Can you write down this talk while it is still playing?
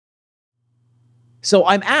So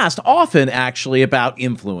I'm asked often, actually, about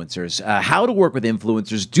influencers, how to work with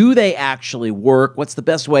influencers. Do they actually work? What's the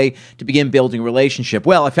best way to begin building a relationship?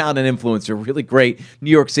 Well, I found an influencer, really great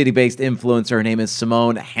New York City-based influencer. Her name is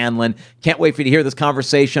Simone Hanlen. Can't wait for you to hear this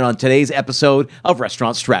conversation on today's episode of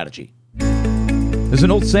Restaurant Strategy. There's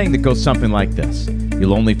an old saying that goes something like this.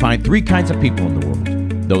 You'll only find three kinds of people in the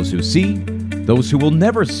world. Those who see, those who will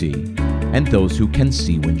never see, and those who can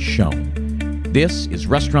see when shown. This is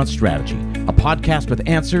Restaurant Strategy, a podcast with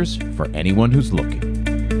answers for anyone who's looking.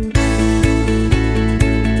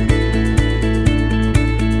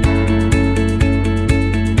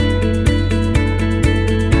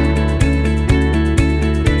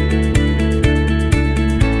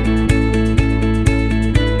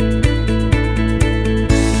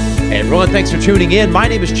 Hey everyone, thanks for tuning in. My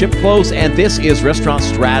name is Chip Close, and this is Restaurant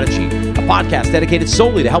Strategy, a podcast dedicated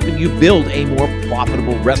solely to helping you build a more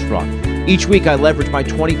profitable restaurant. Each week, I leverage my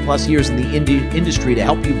 20-plus years in the industry to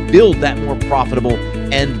help you build that more profitable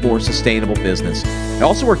and more sustainable business. I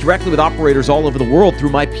also work directly with operators all over the world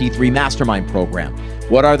through my P3 Mastermind program.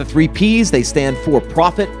 What are the three Ps? They stand for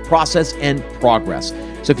profit, process, and progress.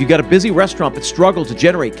 So if you've got a busy restaurant but struggle to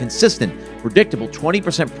generate consistent, predictable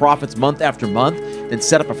 20% profits month after month, then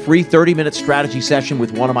set up a free 30-minute strategy session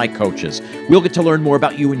with one of my coaches. We'll get to learn more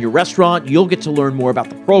about you and your restaurant. You'll get to learn more about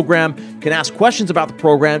the program. You can ask questions about the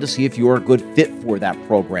program to see if you're a good fit for that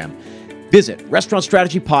program. Visit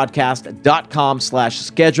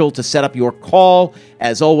restaurantstrategypodcast.com/schedule to set up your call.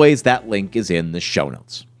 As always, that link is in the show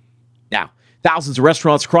notes. Now, thousands of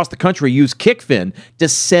restaurants across the country use Kickfin to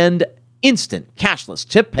send instant cashless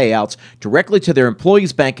tip payouts directly to their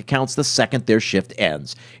employees' bank accounts the second their shift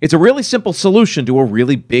ends. It's a really simple solution to a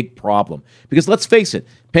really big problem. Because let's face it,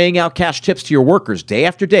 paying out cash tips to your workers day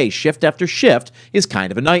after day, shift after shift, is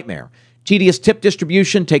kind of a nightmare. Tedious tip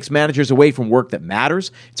distribution takes managers away from work that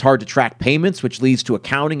matters. It's hard to track payments, which leads to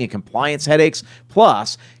accounting and compliance headaches.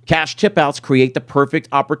 Plus, cash tip outs create the perfect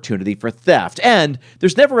opportunity for theft. And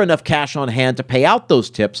there's never enough cash on hand to pay out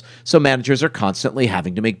those tips, so managers are constantly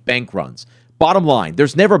having to make bank runs. Bottom line,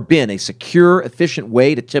 there's never been a secure, efficient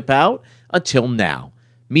way to tip out until now.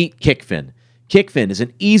 Meet Kickfin. Kickfin is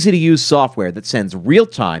an easy-to-use software that sends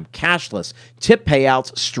real-time, cashless tip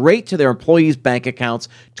payouts straight to their employees' bank accounts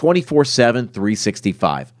 24/7,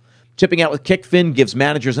 365. Tipping out with Kickfin gives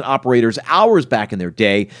managers and operators hours back in their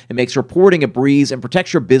day and makes reporting a breeze and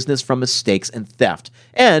protects your business from mistakes and theft.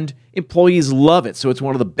 And employees love it, so it's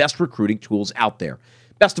one of the best recruiting tools out there.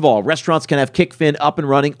 Best of all, restaurants can have Kickfin up and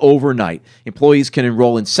running overnight. Employees can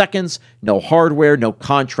enroll in seconds, no hardware, no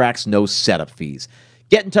contracts, no setup fees.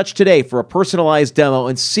 Get in touch today for a personalized demo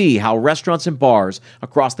and see how restaurants and bars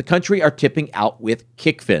across the country are tipping out with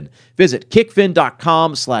Kickfin. Visit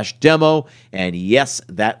kickfin.com/demo, and yes,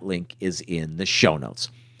 that link is in the show notes.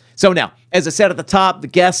 So now, as I said at the top, the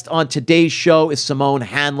guest on today's show is Simone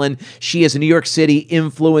Hanlen. She is a New York City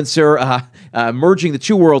influencer, merging the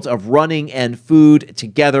two worlds of running and food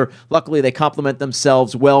together. Luckily, they complement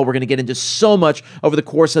themselves well. We're going to get into so much over the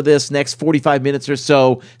course of this next 45 minutes or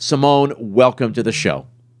so. Simone, welcome to the show.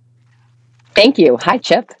 Thank you. Hi,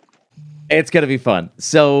 Chip. It's going to be fun.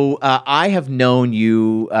 So I have known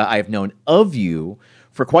you, I have known of you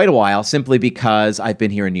for quite a while, simply because I've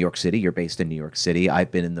been here in New York City. You're based in New York City.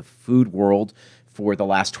 I've been in the food world for the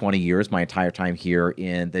last 20 years, my entire time here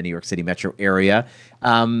in the New York City metro area.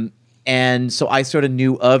 And so I sort of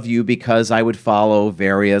knew of you because I would follow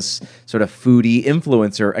various sort of foodie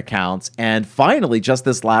influencer accounts. And finally, just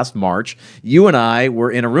this last March, you and I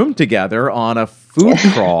were in a room together on a food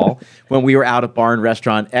crawl when we were out at Bar and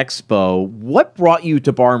Restaurant Expo. What brought you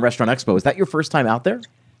to Bar and Restaurant Expo? Is that your first time out there?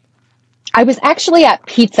 I was actually at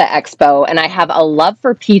Pizza Expo, and I have a love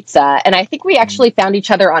for pizza. And I think we actually found each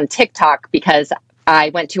other on TikTok because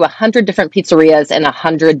I went to 100 different pizzerias in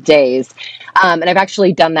 100 days. And I've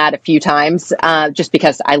actually done that a few times just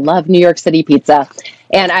because I love New York City pizza.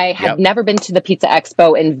 And I had never been to the Pizza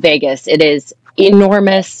Expo in Vegas. It is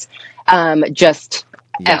enormous, just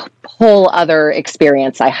a whole other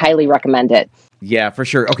experience. I highly recommend it. Yeah, for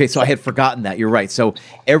sure. Okay, so I had forgotten that. You're right. So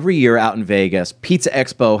every year out in Vegas, Pizza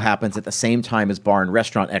Expo happens at the same time as Bar and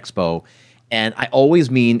Restaurant Expo. And I always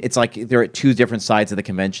mean, it's like they're at two different sides of the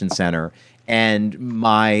convention center. And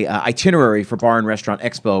my itinerary for Bar and Restaurant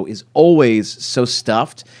Expo is always so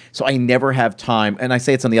stuffed, so I never have time. And I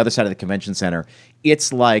say it's on the other side of the convention center.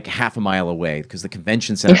 It's like half a mile away because the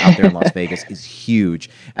convention center out there in Las Vegas is huge.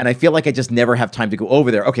 And I feel like I just never have time to go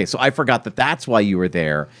over there. Okay, so I forgot that that's why you were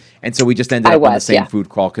there. And so we just ended up on the same food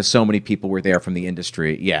crawl because so many people were there from the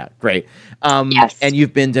industry. Yeah, great. Yes. And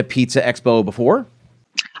you've been to Pizza Expo before?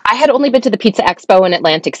 I had only been to the Pizza Expo in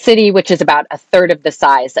Atlantic City, which is about a third of the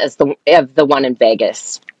size as the one in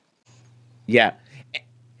Vegas. Yeah.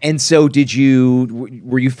 And so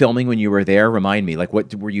were you filming when you were there? Remind me, like,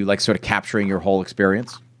 what were you like sort of capturing your whole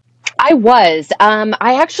experience? I was.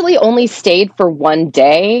 I actually only stayed for one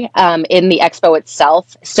day in the expo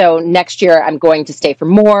itself. So next year I'm going to stay for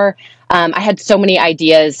more. I had so many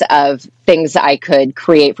ideas of things I could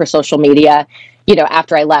create for social media,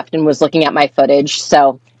 after I left and was looking at my footage.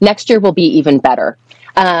 So next year will be even better.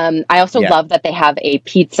 I also love that they have a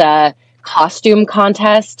pizza costume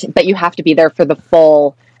contest, but you have to be there for the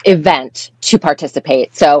full event to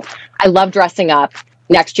participate. So I love dressing up.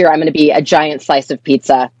 Next year I'm going to be a giant slice of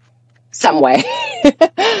pizza some way.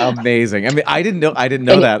 Amazing. I mean, I didn't know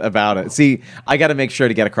that about it. See, I got to make sure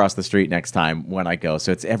to get across the street next time when I go.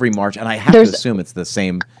 So it's every March, and I have to assume it's the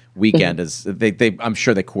same weekend as I'm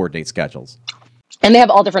sure they coordinate schedules. And they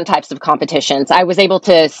have all different types of competitions. I was able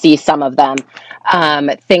to see some of them.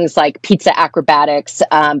 Things like pizza acrobatics,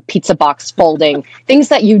 pizza box folding, things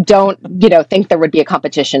that you don't, think there would be a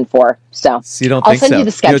competition for. So you don't I'll think send so. you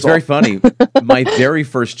the schedule. It's very funny. My very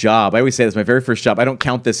first job, I always say this, my very first job, I don't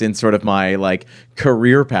count this in sort of my like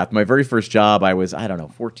career path. My very first job, I was,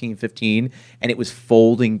 14, 15, and it was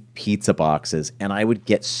folding pizza boxes. And I would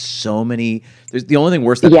get so many, the only thing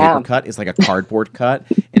worse than paper cut is like a cardboard cut.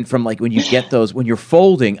 And from like when you get those, when you're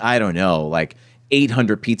folding, like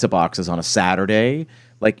 800 pizza boxes on a Saturday,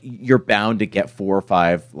 like you're bound to get 4 or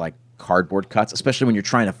 5 like cardboard cuts, especially when you're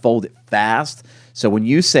trying to fold it fast. So when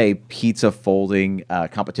you say pizza folding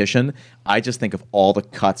competition, I just think of all the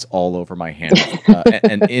cuts all over my hands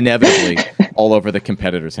and inevitably all over the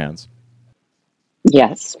competitors' hands.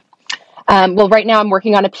 Yes. Well, right now I'm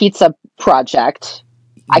working on a pizza project.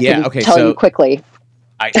 I can tell you quickly.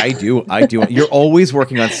 I do. You're always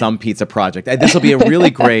working on some pizza project. This will be a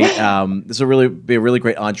really great. This will really be a really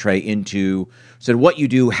great entree into sort of what you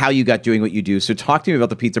do, how you got doing what you do. So talk to me about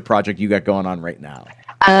the pizza project you got going on right now.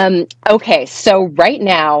 Okay, so right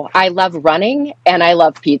now I love running and I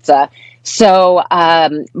love pizza. So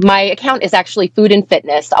my account is actually food and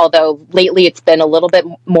fitness, although lately it's been a little bit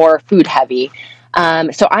more food heavy.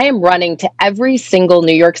 So I am running to every single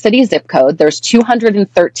New York City zip code. There's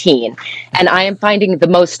 213, and I am finding the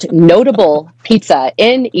most notable pizza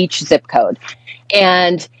in each zip code.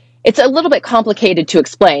 And it's a little bit complicated to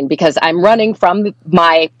explain because I'm running from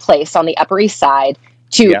my place on the Upper East Side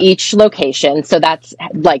to each location. So that's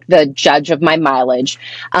like the judge of my mileage.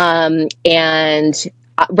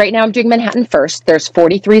 Right now I'm doing Manhattan first. There's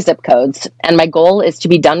 43 zip codes, and my goal is to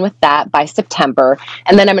be done with that by September.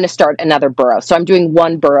 And then I'm going to start another borough. So I'm doing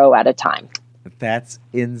one borough at a time. That's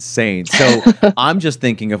insane. So I'm just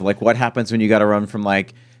thinking of like what happens when you got to run from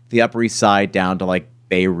like the Upper East Side down to like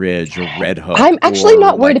Bay Ridge or Red Hook. I'm actually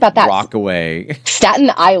not worried about that. Rockaway.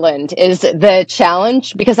 Staten Island is the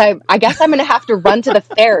challenge because I guess I'm going to have to run to the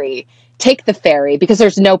ferry, take the ferry because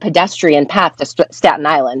there's no pedestrian path to Staten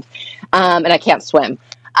Island, and I can't swim.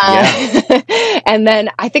 And then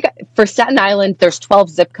I think for Staten Island, there's 12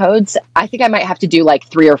 zip codes. I think I might have to do like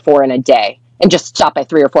 3 or 4 in a day and just stop by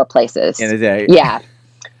 3 or 4 places. In a day. Yeah.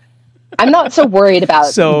 I'm not so worried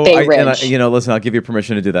about Bay Ridge. Listen, I'll give you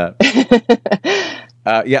permission to do that.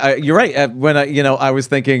 You're right. When I was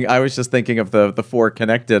just thinking of the 4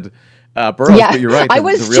 connected boroughs, but you're right.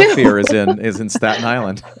 The real fear is in Staten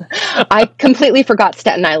Island. I completely forgot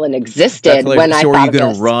Staten Island existed when I thought of this. So are you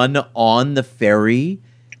going to run on the ferry?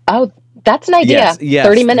 Oh, that's an idea. Yes,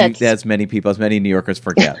 30 minutes. As many New Yorkers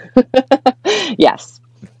forget. Yes.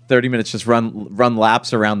 30 minutes, just run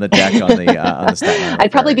laps around the deck on the Staten Island.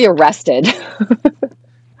 I'd probably be arrested.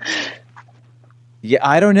 Yeah,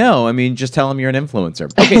 I don't know. I mean, just tell them you're an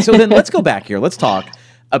influencer. Okay, so then let's go back here. Let's talk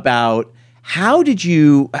about how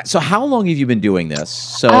long have you been doing this?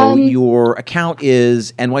 So your account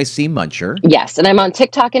is NYC Muncher. Yes, and I'm on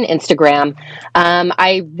TikTok and Instagram.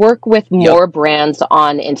 I work with more brands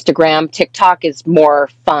on Instagram. TikTok is more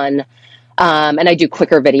fun, and I do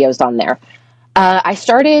quicker videos on there. I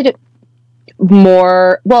started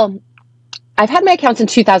I've had my accounts in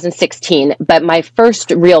 2016, but my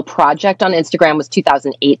first real project on Instagram was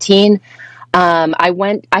 2018.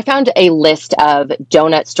 I found a list of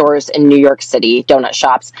donut stores in New York City, donut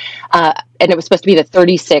shops, and it was supposed to be the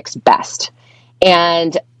 36 best.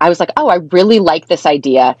 And I was like, oh, I really like this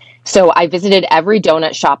idea. So I visited every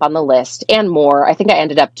donut shop on the list and more. I think I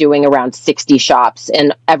ended up doing around 60 shops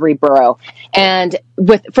in every borough. And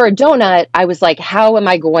for a donut, I was like, how am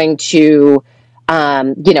I going to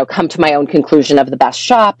come to my own conclusion of the best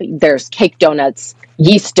shop? There's cake donuts,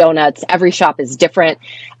 yeast donuts. Every shop is different.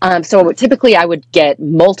 So typically I would get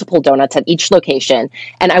multiple donuts at each location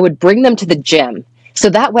and I would bring them to the gym. So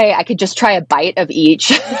that way I could just try a bite of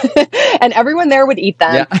each and everyone there would eat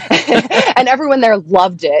them. Yeah. And everyone there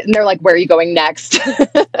loved it. And they're like, where are you going next?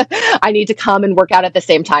 I need to come and work out at the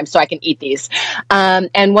same time so I can eat these.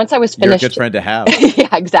 And once I was finished. You're a good friend to have.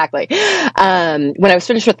 Yeah, exactly. When I was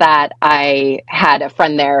finished with that, I had a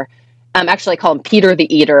friend there. Actually, I call him Peter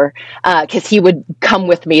the Eater, because he would come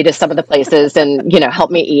with me to some of the places and, help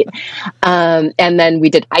me eat. And then we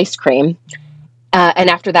did ice cream. And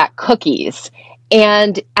after that, cookies.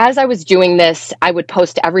 And as I was doing this, I would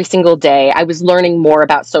post every single day. I was learning more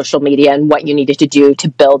about social media and what you needed to do to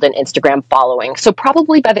build an Instagram following. So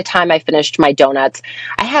probably by the time I finished my donuts,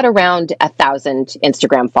 I had around 1,000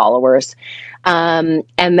 Instagram followers. And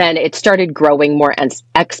then it started growing more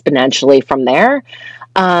exponentially from there.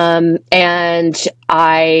 And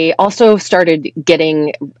I also started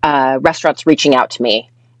getting restaurants reaching out to me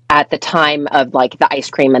at the time of like the ice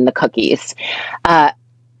cream and the cookies.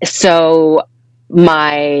 So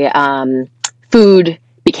my food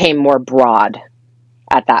became more broad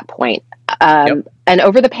at that point. And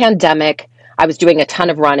over the pandemic, I was doing a ton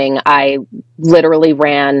of running. I literally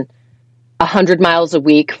ran 100 miles a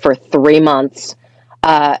week for 3 months.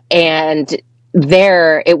 And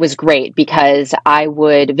there it was great because I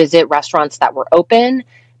would visit restaurants that were open,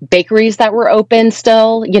 bakeries that were open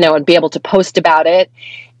still, and be able to post about it.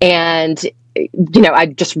 And, I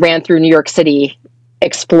just ran through New York City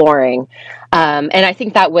exploring. And I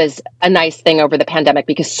think that was a nice thing over the pandemic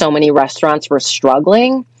because so many restaurants were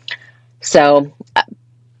struggling. So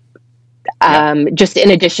just in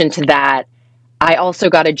addition to that, I also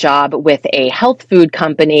got a job with a health food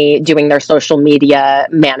company doing their social media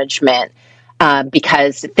management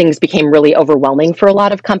because things became really overwhelming for a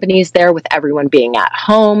lot of companies there with everyone being at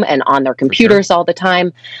home and on their computers all the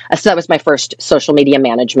time. So that was my first social media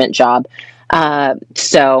management job.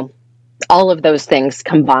 So all of those things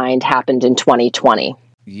combined happened in 2020.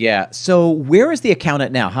 Yeah. So where is the account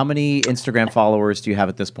at now? How many Instagram followers do you have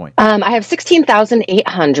at this point? I have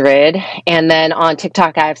 16,800. And then on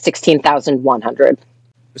TikTok, I have 16,100.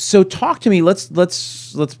 So talk to me. Let's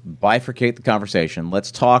bifurcate the conversation.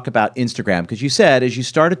 Let's talk about Instagram, because you said as you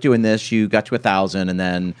started doing this, you got to 1,000, and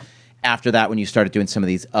then after that, when you started doing some of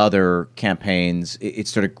these other campaigns, it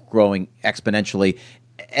started growing exponentially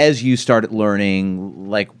as you started learning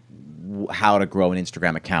like how to grow an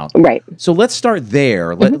Instagram account. Right. So let's start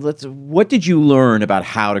there. What did you learn about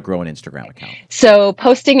how to grow an Instagram account? So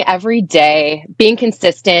posting every day, being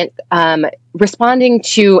consistent, responding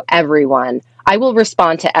to everyone. I will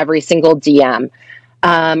respond to every single DM,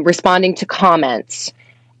 responding to comments,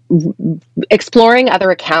 exploring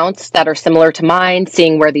other accounts that are similar to mine,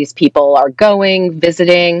 seeing where these people are going,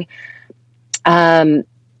 visiting.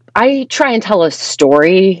 I try and tell a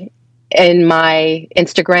story in my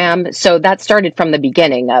Instagram. So that started from the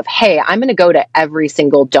beginning of, hey, I'm going to go to every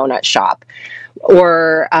single donut shop.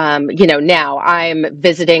 Or, now I'm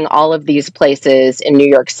visiting all of these places in New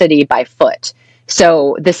York City by foot.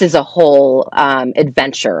 So this is a whole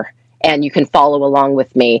adventure, and you can follow along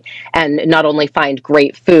with me and not only find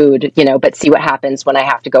great food, but see what happens when I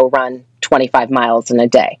have to go run 25 miles in a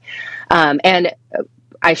day. And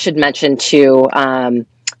I should mention too,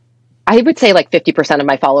 I would say like 50% of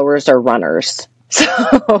my followers are runners. So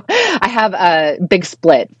I have a big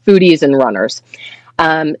split, foodies and runners.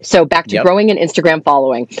 So back to growing an Instagram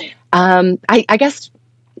following. I guess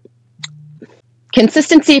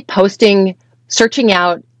consistency, posting, searching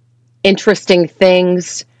out interesting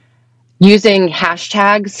things, using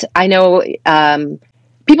hashtags. I know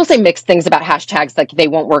people say mixed things about hashtags, like they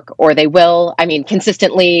won't work or they will. I mean,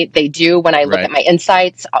 consistently they do. When I look at my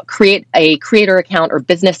insights, I'll create a creator account or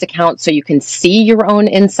business account so you can see your own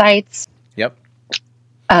insights. Yep.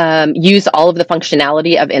 Use all of the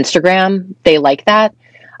functionality of Instagram. They like that.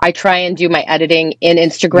 I try and do my editing in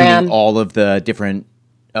Instagram. Meaning all of the different.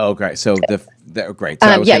 Oh, great. So great. So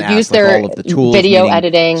I was gonna use ask, like, their all of the tools, video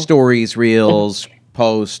editing, stories, reels,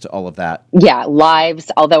 post, all of that. Yeah, lives.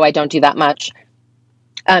 Although I don't do that much.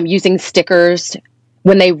 Using stickers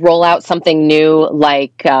when they roll out something new,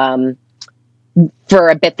 like for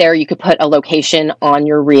a bit there, you could put a location on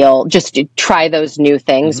your reel. Just to try those new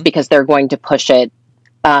things because they're going to push it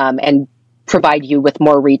and provide you with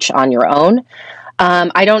more reach on your own.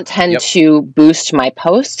 I don't tend to boost my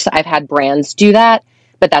posts. I've had brands do that,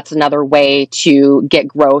 but that's another way to get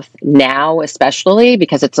growth now, especially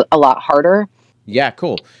because it's a lot harder. Yeah,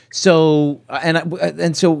 cool. So,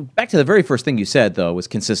 and so back to the very first thing you said, though, was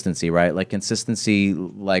consistency, right? Like consistency,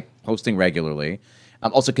 like posting regularly.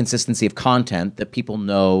 Also consistency of content that people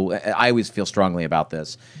know. I always feel strongly about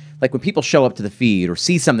this, like when people show up to the feed or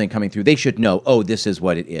see something coming through, they should know, oh, this is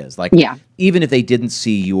what it is. Like, Yeah. even if they didn't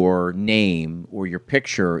see your name or your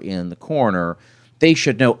picture in the corner, they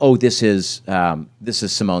should know, oh, this is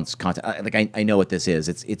Simone's content. I know what this is.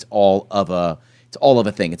 It's all of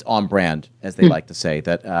a thing. It's on brand, as they like to say.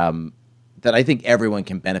 That I think everyone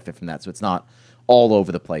can benefit from that. So it's not all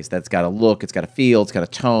over the place. That's got a look, it's got a feel, it's got a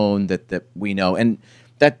tone that we know, and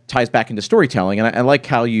that ties back into storytelling. And I like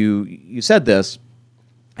how you said this.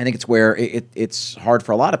 I think it's where it's hard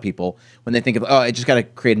for a lot of people when they think of, oh, I just got to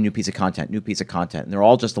create a new piece of content, and they're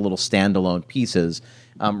all just a little standalone pieces,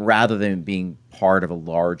 rather than being part of a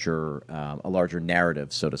larger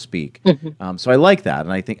narrative, so to speak. So I like that,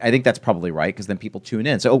 and I think that's probably right, because then people tune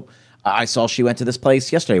in. So, I saw she went to this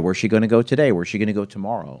place yesterday. Where's she going to go today? Where's she going to go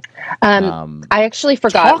tomorrow? I actually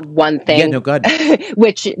forgot one thing. Yeah, no, go ahead.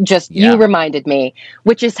 Which just you reminded me,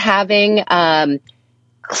 which is having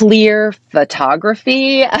clear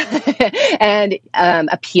photography and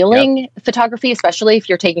appealing photography, especially if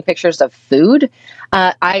you're taking pictures of food.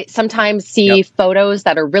 I sometimes see photos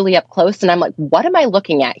that are really up close, and I'm like, what am I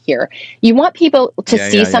looking at here? You want people to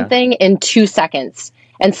see something in 2 seconds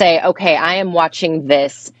and say, okay, I am watching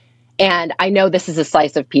this, and I know this is a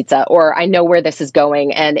slice of pizza, or I know where this is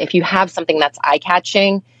going. And if you have something that's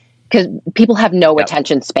eye-catching, because people have no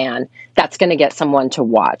attention span, that's going to get someone to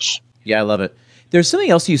watch. Yeah, I love it. There's something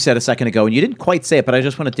else you said a second ago, and you didn't quite say it, but I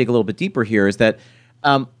just want to dig a little bit deeper here, is that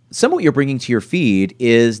some of what you're bringing to your feed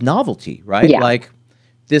is novelty, right? Yeah. Like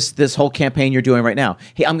this whole campaign you're doing right now.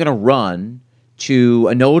 Hey, I'm going to run to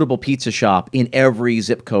a notable pizza shop in every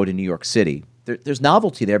zip code in New York City. There's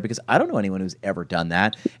novelty there, because I don't know anyone who's ever done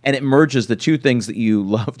that. And it merges the two things that you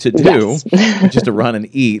love to do, which is to run and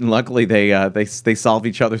eat. And luckily, they solve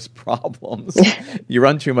each other's problems. You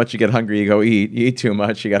run too much, you get hungry, you go eat. You eat too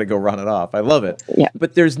much, you got to go run it off. I love it. Yeah.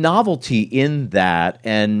 But there's novelty in that.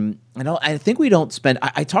 And I think we don't spend.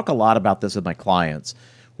 I talk a lot about this with my clients,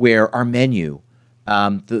 where our menu,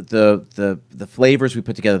 the flavors we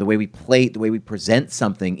put together, the way we plate, the way we present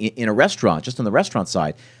something in a restaurant, just on the restaurant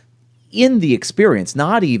side, in the experience,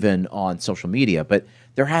 not even on social media, but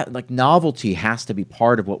novelty has to be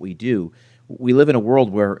part of what we do. We live in a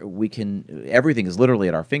world where everything is literally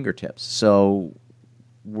at our fingertips. So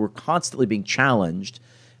we're constantly being challenged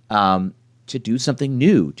to do something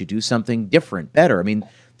new, to do something different, better. I mean,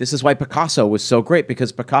 this is why Picasso was so great,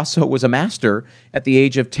 because Picasso was a master at the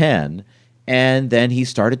age of 10. And then he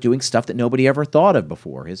started doing stuff that nobody ever thought of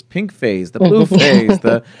before. His pink phase, the blue phase,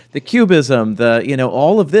 the cubism,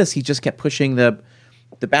 all of this. He just kept pushing the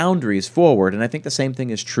boundaries forward. And I think the same thing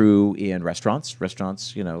is true in restaurants.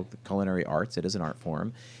 Restaurants, the culinary arts, it is an art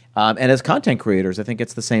form. And as content creators, I think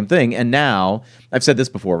it's the same thing. And now, I've said this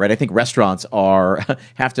before, right? I think restaurants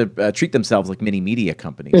have to treat themselves like mini media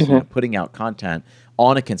companies, putting out content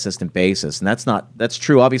on a consistent basis. And that's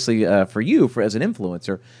true, obviously, for you as an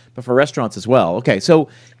influencer, but for restaurants as well. Okay, so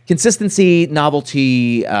consistency,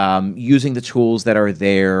 novelty, using the tools that are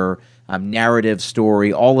there, narrative,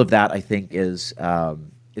 story, all of that, I think is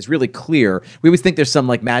really clear. We always think there's some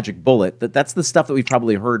like magic bullet. That's the stuff that we've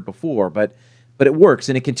probably heard before, but it works,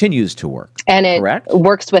 and it continues to work. And it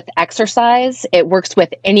works with exercise. It works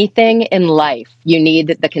with anything in life. You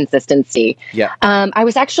need the consistency. Yeah. I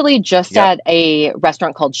was actually just at a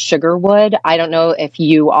restaurant called Sugarwood. I don't know if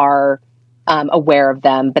you are aware of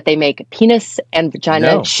them, but they make penis and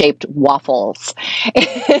vagina shaped waffles.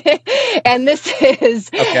 And this is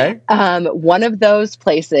one of those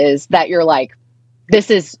places that you're like, this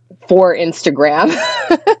is for Instagram.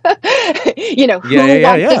 Who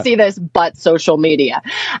wants to see this but social media?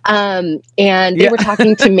 And they were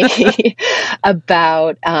talking to me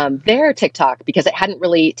about their TikTok, because it hadn't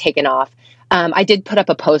really taken off. I did put up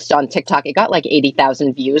a post on TikTok. It got like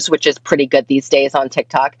 80,000 views, which is pretty good these days on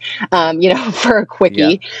TikTok, for a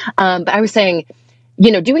quickie. But I was saying,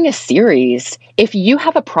 doing a series, if you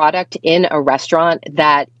have a product in a restaurant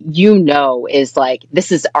that is like, this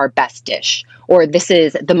is our best dish, or this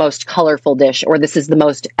is the most colorful dish, or this is the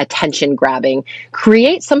most attention grabbing,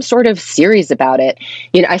 create some sort of series about it.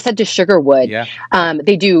 I said to Sugarwood,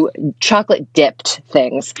 they do chocolate dipped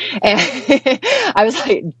things. And I was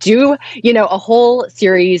like, do, a whole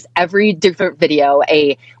series, every different video,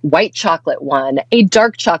 a white chocolate one, a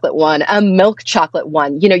dark chocolate one, a milk chocolate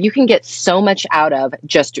one. You can get so much out of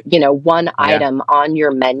just, one item on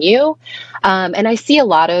your menu. And I see a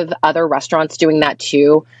lot of other restaurants doing that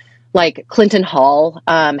too. Like Clinton Hall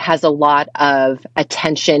has a lot of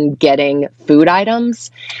attention-getting food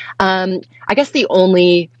items. I guess the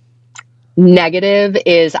only negative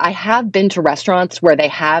is I have been to restaurants where they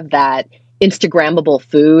have that Instagrammable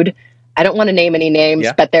food, I don't want to name any names,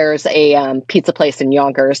 Yeah. but there's a pizza place in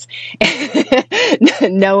Yonkers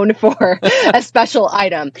known for a special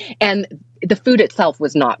item, and the food itself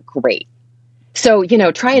was not great. So,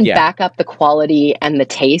 try and Yeah. back up the quality and the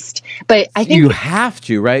taste. But I think You have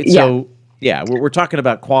to, right? Yeah. So, yeah, we're talking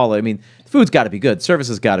about quality. I mean, food's got to be good. Service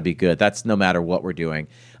has got to be good. That's no matter what we're doing.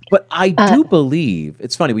 But I do believe,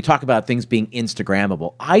 it's funny, we talk about things being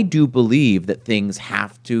Instagrammable. I do believe that things we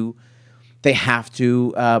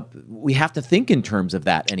have to think in terms of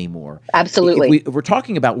that anymore. Absolutely. If we're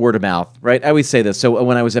talking about word of mouth, right? I always say this. So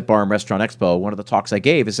when I was at Bar and Restaurant Expo, one of the talks I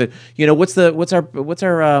gave is that, what's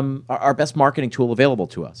our best marketing tool available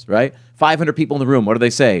to us, right? 500 people in the room. What do they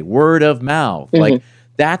say? Word of mouth. Mm-hmm. Like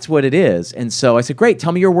that's what it is. And so I said, great.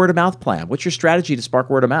 Tell me your word of mouth plan. What's your strategy to spark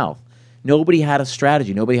word of mouth? Nobody had a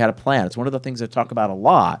strategy. Nobody had a plan. It's one of the things I talk about a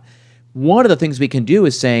lot. One of the things we can do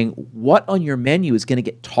is saying, what on your menu is going to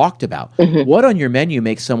get talked about? Mm-hmm. What on your menu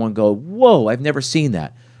makes someone go, whoa, I've never seen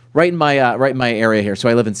that. Right in my area here. So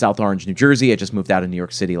I live in South Orange, New Jersey. I just moved out of New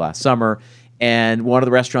York City last summer. And one of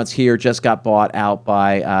the restaurants here just got bought out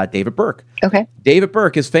by David Burke. Okay. David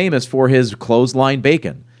Burke is famous for his clothesline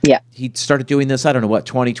bacon. Yeah. He started doing this,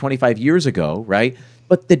 25 years ago, right?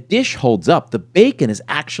 But the dish holds up. The bacon is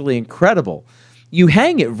actually incredible. You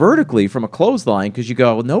hang it vertically from a clothesline because you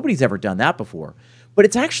go, well, nobody's ever done that before. But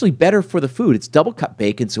it's actually better for the food. It's double cut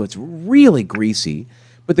bacon, so it's really greasy.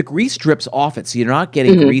 But the grease drips off it, so you're not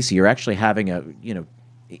getting greasy. You're actually having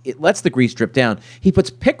it lets the grease drip down. He puts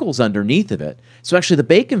pickles underneath of it. So actually the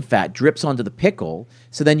bacon fat drips onto the pickle.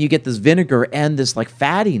 So then you get this vinegar and this like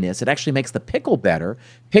fattiness. It actually makes the pickle better.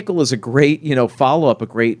 Pickle is a great, follow-up, a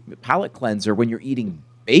great palate cleanser when you're eating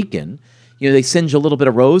bacon. They singe a little bit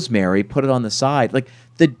of rosemary, put it on the side. Like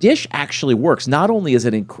the dish actually works. Not only is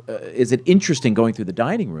it interesting going through the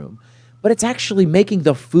dining room, but it's actually making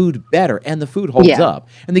the food better, and the food holds up.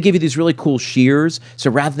 And they give you these really cool shears.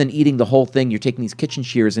 So rather than eating the whole thing, you're taking these kitchen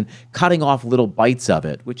shears and cutting off little bites of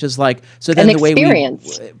it, which is like, so then the way we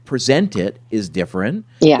present it is different.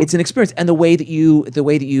 Yeah. It's an experience. And the way that you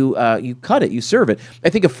cut it, you serve it.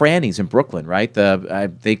 I think of Franny's in Brooklyn, right?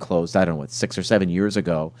 They closed, I don't know, 6 or 7 years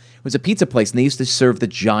ago. It was a pizza place, and they used to serve the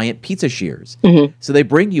giant pizza shears. Mm-hmm. So they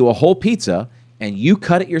bring you a whole pizza, and you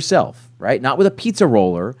cut it yourself, right? Not with a pizza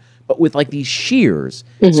roller, but with like these shears.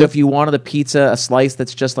 Mm-hmm. So if you wanted a slice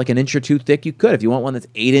that's just like an inch or two thick, you could. If you want one that's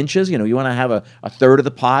 8 inches, you want to have a third of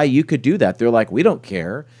the pie, you could do that. They're like, we don't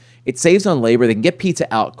care. It saves on labor. They can get pizza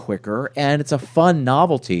out quicker, and it's a fun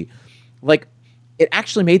novelty. Like, it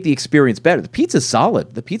actually made the experience better. The pizza's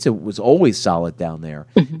solid. The pizza was always solid down there.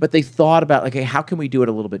 Mm-hmm. But they thought about, like, hey, how can we do it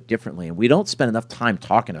a little bit differently? And we don't spend enough time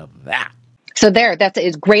talking about that. So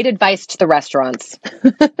that's great advice to the restaurants.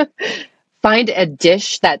 Find a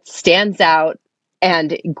dish that stands out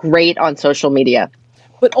and great on social media.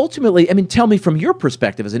 But ultimately, I mean, tell me from your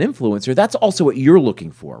perspective as an influencer, that's also what you're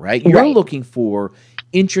looking for, right? You're looking for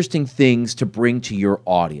interesting things to bring to your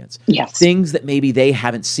audience. Yes. Things that maybe they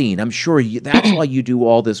haven't seen. I'm sure that's why you do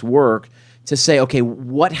all this work to say, okay,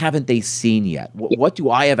 what haven't they seen yet? What do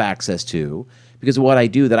I have access to because of what I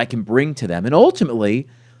do that I can bring to them? And ultimately,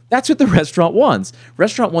 that's what the restaurant wants.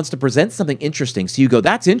 Restaurant wants to present something interesting. So you go,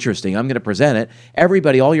 that's interesting. I'm going to present it.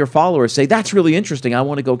 Everybody, all your followers say, that's really interesting. I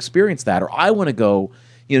want to go experience that. Or I want to go,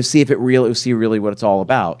 see really what it's all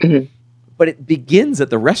about. Mm-hmm. But it begins at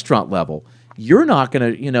the restaurant level. You're not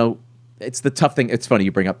going to, it's the tough thing. It's funny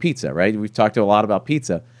you bring up pizza, right? We've talked a lot about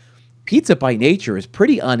pizza. Pizza by nature is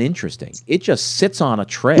pretty uninteresting. It just sits on a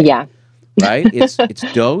tray. Yeah. Right? It's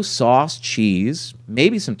dough, sauce, cheese,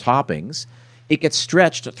 maybe some toppings. It gets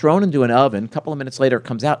stretched, thrown into an oven. A couple of minutes later, it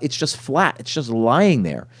comes out. It's just flat. It's just lying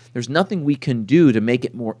there. There's nothing we can do to make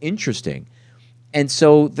it more interesting. And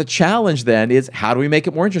so the challenge then is, how do we make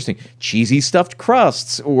it more interesting? Cheesy stuffed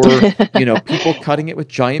crusts, or people cutting it with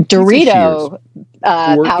giant Dorito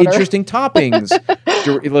or powder. Interesting toppings.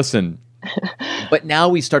 Listen, but now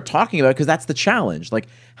we start talking about it because that's the challenge. Like,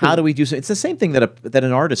 how do we do so? It's the same thing that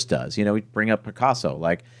an artist does. We bring up Picasso,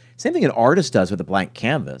 like. Same thing an artist does with a blank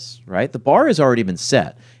canvas, right? The bar has already been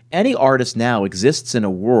set. Any artist now exists in a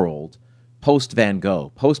world post Van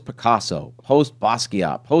Gogh, post Picasso, post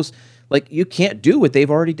Basquiat, you can't do what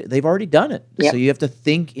they've already done it. Yep. So you have to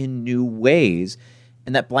think in new ways,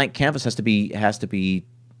 and that blank canvas has to be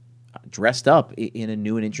dressed up in a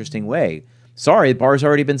new and interesting way. Sorry, the bar's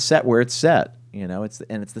already been set where it's set.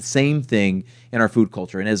 It's the same thing in our food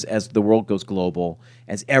culture. And as the world goes global,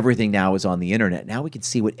 as everything now is on the internet, now we can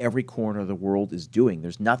see what every corner of the world is doing.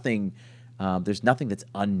 There's nothing that's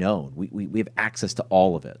unknown. We have access to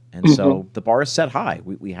all of it, and so the bar is set high.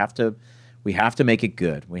 We have to make it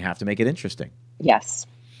good. We have to make it interesting. Yes.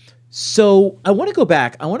 So I want to go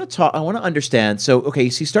back. I want to talk. I want to understand. So okay,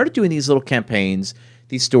 so you started doing these little campaigns,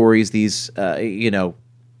 these stories, these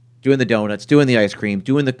doing the donuts, doing the ice cream,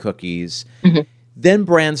 doing the cookies. Mhm. Then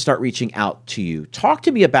brands start reaching out to you. Talk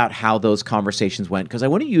to me about how those conversations went, because I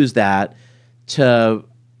want to use that to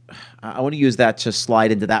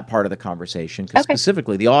slide into that part of the conversation. Because Okay.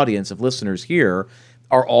 specifically, the audience of listeners here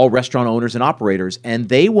are all restaurant owners and operators, and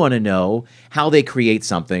they want to know how they create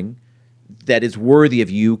something that is worthy of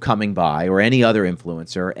you coming by or any other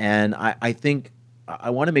influencer. And I think I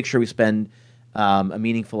want to make sure we spend a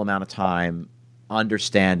meaningful amount of time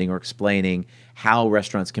understanding or explaining how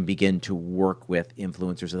restaurants can begin to work with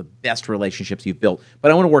influencers, the best relationships you've built.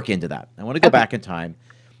 But I want to work into that. I want to go back in time.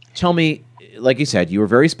 Tell me, like you said, you were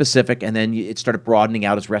very specific, and then it started broadening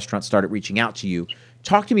out as restaurants started reaching out to you.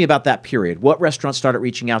 Talk to me about that period. What restaurants started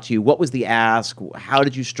reaching out to you? What was the ask? How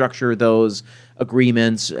did you structure those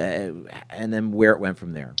agreements? And then where it went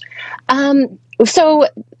from there? So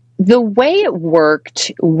the way it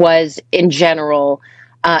worked was, in general,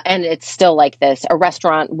 and it's still like this, a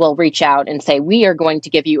restaurant will reach out and say, we are going to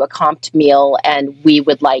give you a comped meal, and we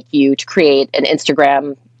would like you to create an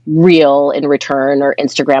Instagram reel in return, or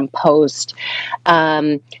Instagram post.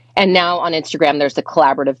 And now on Instagram, there's a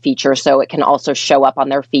collaborative feature, so it can also show up on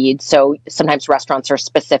their feed. So sometimes restaurants are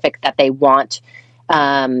specific that they want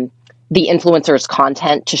the influencer's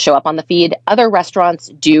content to show up on the feed. Other restaurants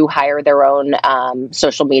do hire their own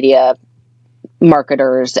social media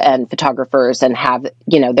marketers and photographers and have,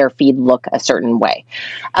 their feed look a certain way.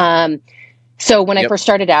 So when I first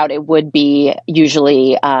started out, it would be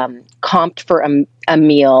usually comped for a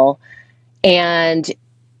meal. And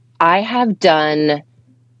I have done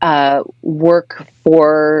work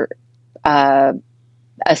for a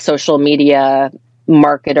social media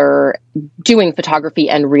marketer doing photography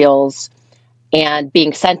and reels and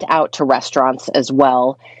being sent out to restaurants as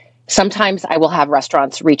well. Sometimes I will have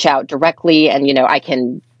restaurants reach out directly, and, I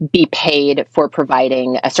can be paid for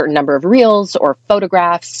providing a certain number of reels or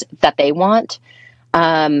photographs that they want.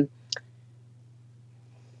 I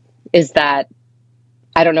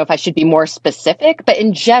don't know if I should be more specific, but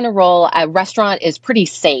in general, a restaurant is pretty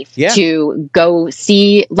safe to go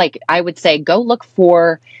see. Like, I would say, go look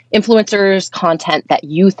for influencers' content that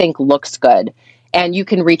you think looks good, and you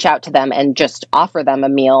can reach out to them and just offer them a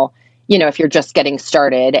meal, if you're just getting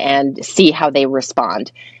started, and see how they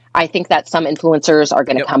respond. I think that some influencers are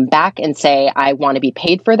going to come back and say, I want to be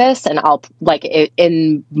paid for this. And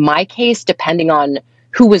in my case, depending on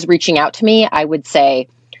who was reaching out to me, I would say,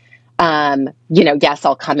 yes,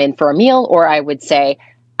 I'll come in for a meal, or I would say,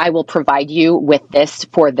 I will provide you with this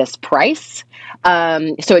for this price.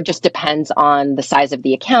 So it just depends on the size of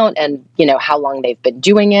the account and, how long they've been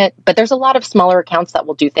doing it. But there's a lot of smaller accounts that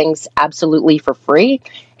will do things absolutely for free.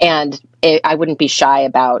 And I wouldn't be shy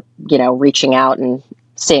about, reaching out and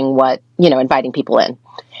seeing what, inviting people in.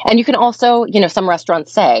 And you can also, some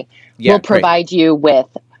restaurants say, we'll provide you with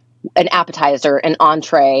an appetizer, an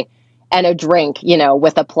entree, and a drink,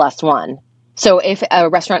 with a +1. So if a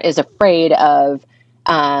restaurant is afraid of,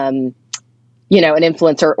 an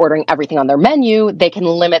influencer ordering everything on their menu, they can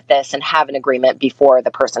limit this and have an agreement before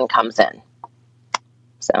the person comes in.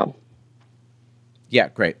 So. Yeah,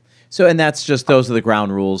 great. So, and those are the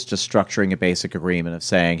ground rules, just structuring a basic agreement of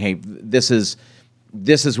saying, hey, this is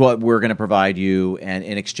what we're going to provide you, and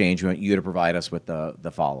in exchange, we want you to provide us with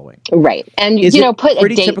the following. Right. And, put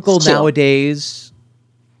pretty typical too. Nowadays.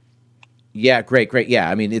 Yeah, great. Yeah,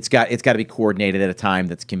 I mean, it's got to be coordinated at a time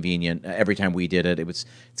that's convenient. Every time we did it, it's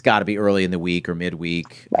got to be early in the week or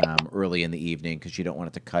midweek, early in the evening, because you don't want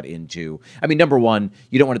it to cut into. I mean, number one,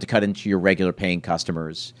 you don't want it to cut into your regular paying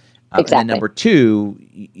customers. Exactly. And then number two,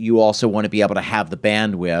 you also want to be able to have the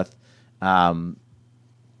bandwidth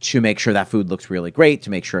to make sure that food looks really great, to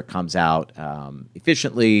make sure it comes out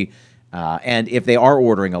efficiently. And if they are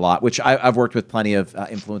ordering a lot, which I've worked with plenty of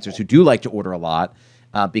influencers who do like to order a lot,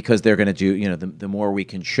 because they're going to do, the more we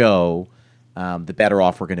can show, the better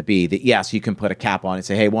off we're going to be. That yes, you can put a cap on and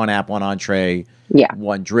say, hey, one app, one entree,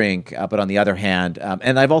 one drink. But on the other hand,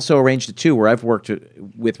 and I've also arranged it too, where I've worked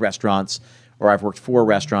with restaurants, or I've worked for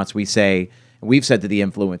restaurants. We've said to the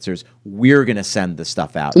influencers, we're going to send the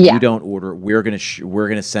stuff out. You don't order. We're going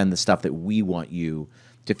to send the stuff that we want you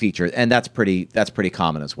to feature, and that's pretty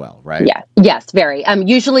common as well, right? Yeah. Yes. Very.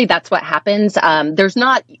 Usually that's what happens. There's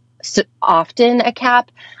not often a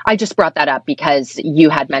cap. I just brought that up because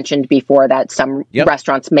you had mentioned before that some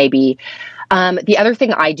restaurants may be. The other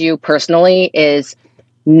thing I do personally is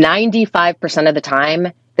 95% of the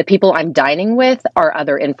time, the people I'm dining with are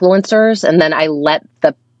other influencers, and then I let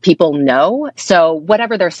the people know. So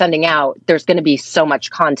whatever they're sending out, there's going to be so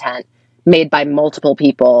much content made by multiple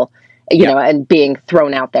people, and being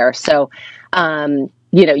thrown out there. So,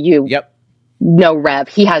 you know, Rev,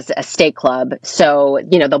 he has a steak club. So,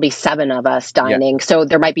 there'll be 7 of us dining. So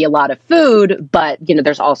there might be a lot of food, but,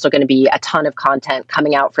 there's also going to be a ton of content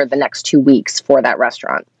coming out for the next 2 weeks for that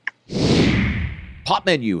restaurant. Pop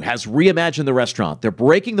Menu has reimagined the restaurant. They're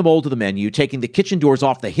breaking the mold of the menu, taking the kitchen doors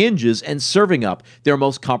off the hinges, and serving up their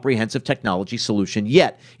most comprehensive technology solution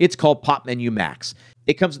yet. It's called Pop Menu Max.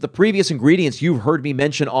 It comes with the previous ingredients you've heard me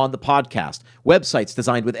mention on the podcast, websites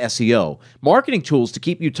designed with SEO, marketing tools to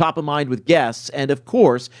keep you top of mind with guests, and of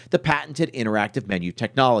course, the patented interactive menu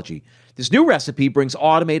technology. This new recipe brings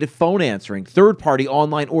automated phone answering, third-party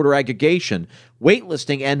online order aggregation,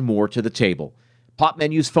 waitlisting, and more to the table. Pop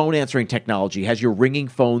Menu's phone answering technology has your ringing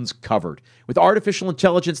phones covered. With artificial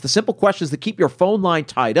intelligence, the simple questions that keep your phone line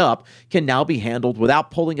tied up can now be handled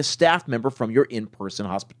without pulling a staff member from your in-person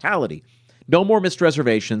hospitality. No more missed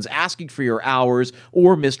reservations, asking for your hours,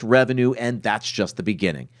 or missed revenue, and that's just the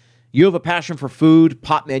beginning. You have a passion for food,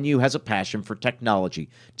 Pop Menu has a passion for technology.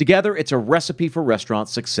 Together, it's a recipe for restaurant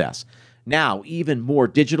success. Now, even more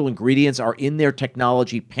digital ingredients are in their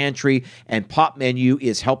technology pantry, and Pop Menu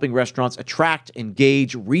is helping restaurants attract,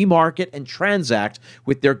 engage, remarket, and transact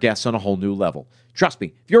with their guests on a whole new level. Trust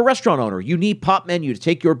me, if you're a restaurant owner, you need Pop Menu to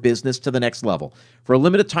take your business to the next level. For a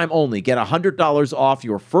limited time only, get $100 off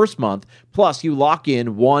your first month, plus you lock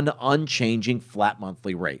in one unchanging flat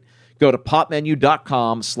monthly rate. Go to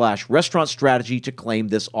popmenu.com/restaurant strategy to claim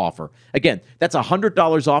this offer. Again, that's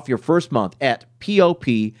 $100 off your first month at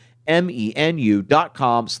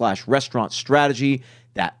popmenu.com/restaurant strategy.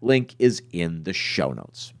 That link is in the show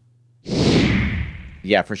notes.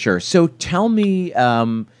 Yeah, for sure. So tell me,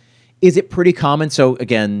 is it pretty common? So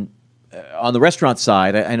again, on the restaurant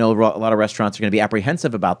side, I know a lot of restaurants are going to be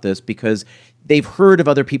apprehensive about this because they've heard of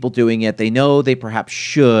other people doing it. They know they perhaps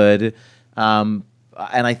should. And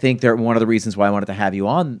I think one of the reasons why I wanted to have you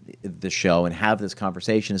on the show and have this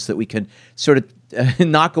conversation is so that we can sort of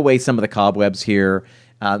knock away some of the cobwebs here,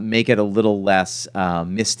 make it a little less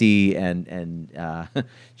misty, and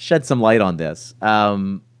shed some light on this.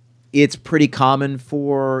 It's pretty common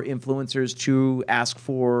for influencers to ask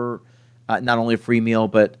for not only a free meal,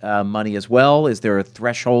 but money as well. Is there a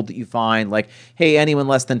threshold that you find like, hey, anyone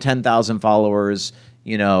less than 10,000 followers,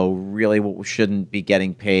 really shouldn't be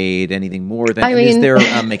getting paid anything more than, is there,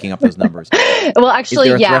 I'm making up those numbers. Well,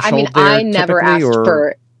 actually, I never asked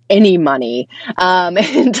for any money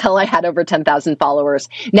until I had over 10,000 followers.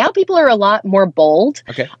 Now people are a lot more bold.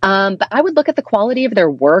 Okay. But I would look at the quality of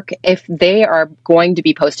their work. If they are going to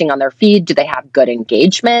be posting on their feed, do they have good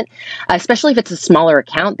engagement? Especially if it's a smaller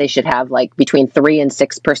account, they should have like between 3 and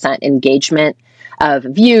 6% engagement of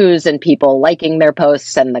views and people liking their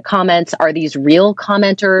posts and the comments. Are these real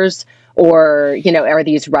commenters? Or, are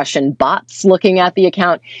these Russian bots looking at the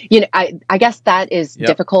account? I guess that is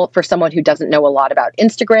difficult for someone who doesn't know a lot about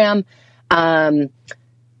Instagram.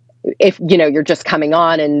 If, you're just coming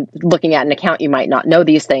on and looking at an account, you might not know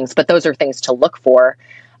these things, but those are things to look for.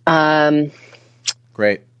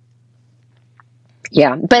 Great.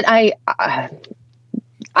 Yeah. But I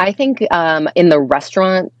think in the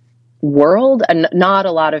restaurant world, not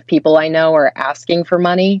a lot of people I know are asking for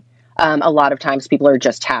money. A lot of times people are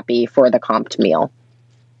just happy for the comped meal.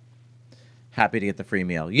 Happy to get the free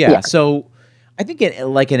meal. Yeah. So I think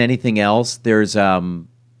like in anything else, there's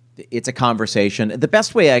it's a conversation. The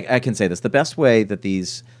best way I can say this, the best way that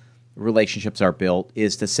these relationships are built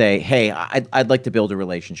is to say, hey, I'd like to build a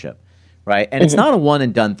relationship, right? And it's not a one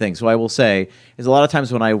and done thing. So I will say is a lot of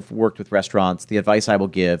times when I've worked with restaurants, the advice I will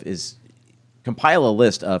give is compile a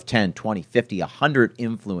list of 10, 20, 50, 100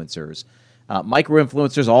 influencers,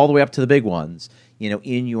 micro-influencers all the way up to the big ones,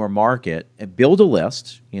 in your market, and build a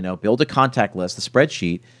list, build a contact list, a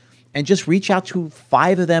spreadsheet, and just reach out to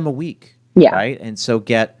 5 of them a week, right? And so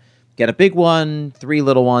get a big one, 3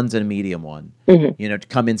 little ones, and a medium one, to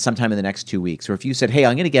come in sometime in the next 2 weeks. Or if you said, hey,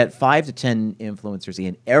 I'm going to get 5 to 10 influencers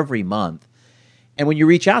in every month, and when you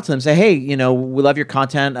reach out to them, say, hey, we love your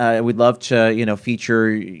content. We'd love to,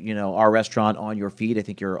 feature, our restaurant on your feed. I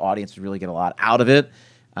think your audience would really get a lot out of it.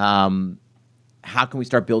 How can we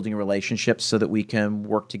start building relationships so that we can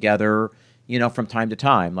work together, from time to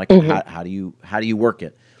time? Like, how do you work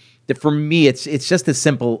it? For me, it's just as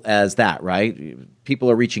simple as that, right?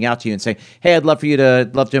 People are reaching out to you and saying, hey, I'd love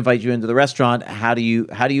to invite you into the restaurant. How do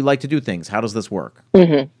you like to do things? How does this work?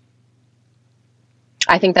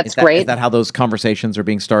 I think that's great. Is that how those conversations are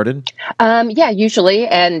being started? Yeah, usually.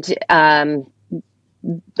 And there's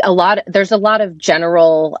a lot of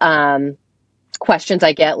general questions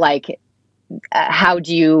I get, like, how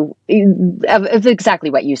do you, exactly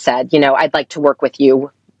what you said, I'd like to work with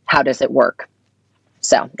you. how does it work?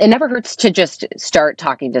 So it never hurts to just start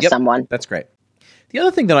talking to someone. That's great. The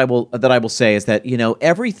other thing that I will say is that,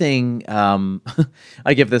 everything,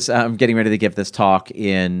 I give this, I'm getting ready to give this talk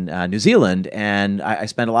in New Zealand, and I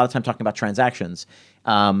spend a lot of time talking about transactions.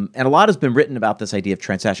 And a lot has been written about this idea of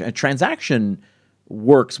transaction. A transaction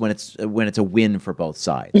works when it's a win for both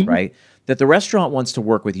sides, right? That the restaurant wants to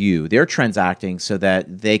work with you. They're transacting so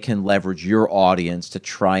that they can leverage your audience to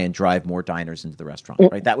try and drive more diners into the restaurant,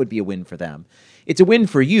 right? That would be a win for them. It's a win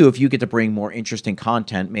for you if you get to bring more interesting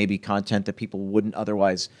content, maybe content that people wouldn't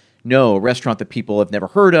otherwise know, a restaurant that people have never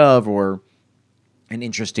heard of, or an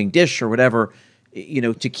interesting dish or whatever,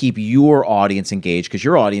 to keep your audience engaged, because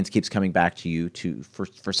your audience keeps coming back to you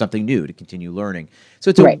for something new to continue learning.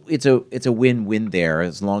 So it's a win-win there,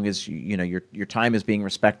 as long as your time is being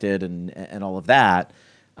respected and all of that.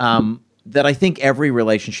 That I think every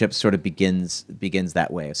relationship sort of begins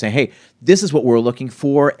that way of saying, hey, this is what we're looking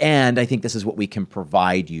for, and I think this is what we can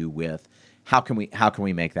provide you with. How can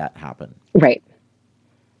we make that happen? Right.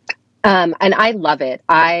 And I love it.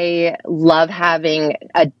 I love having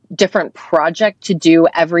a different project to do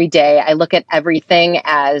every day. I look at everything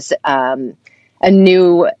as a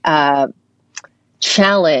new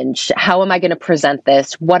challenge. How am I going to present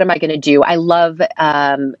this? What am I going to do? I love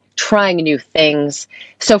trying new things.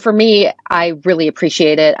 So for me, I really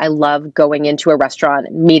appreciate it. I love going into a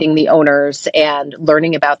restaurant, meeting the owners, and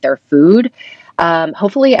learning about their food.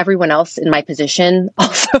 Hopefully everyone else in my position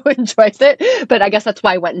also enjoys it, but I guess that's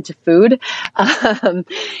why I went into food.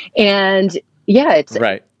 And yeah, it's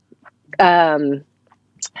right. My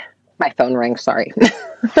phone rang. Sorry.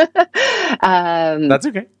 That's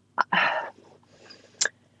okay.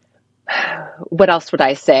 What else would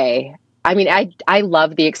I say? I mean, I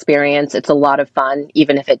love the experience. It's a lot of fun,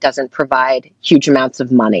 even if it doesn't provide huge amounts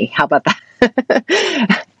of money. How about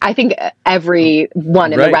that? I think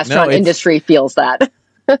everyone in the restaurant industry feels that.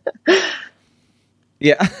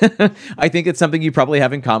 Yeah. I think it's something you probably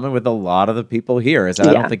have in common with a lot of the people here, is that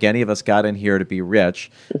I don't think any of us got in here to be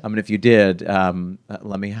rich. I mean, if you did,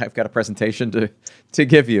 I've got a presentation to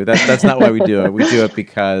give you. That's not why we do it. We do it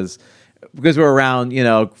because we're around,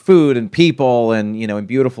 food and people and, in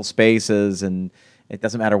beautiful spaces, and it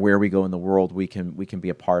doesn't matter where we go in the world, we can be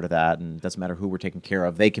a part of that, and it doesn't matter who we're taking care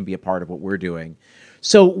of, they can be a part of what we're doing.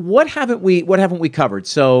 So what haven't we covered?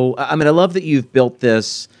 So, I love that you've built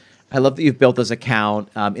this. I love that you've built this account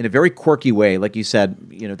in a very quirky way. Like you said,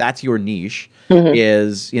 that's your niche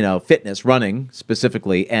is, fitness, running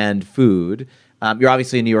specifically, and food. You're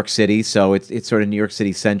obviously in New York City, so it's sort of New York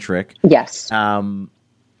City centric. Yes.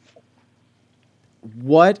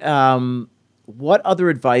 What other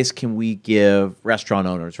advice can we give restaurant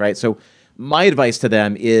owners, right? So my advice to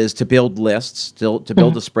them is to build lists, to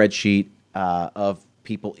build a spreadsheet of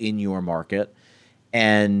people in your market.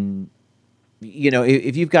 And,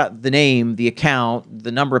 if you've got the name, the account,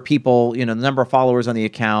 the number of people, the number of followers on the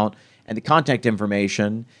account, and the contact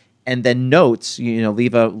information, and then notes,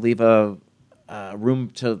 leave a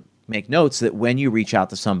room to make notes that when you reach out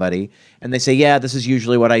to somebody and they say, yeah, this is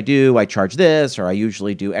usually what I do, I charge this, or I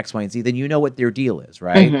usually do X, Y, and Z, then you know what their deal is,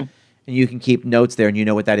 right? And you can keep notes there, and you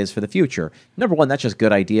know what that is for the future. Number one, that's just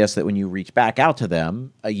good idea, so that when you reach back out to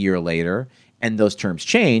them a year later and those terms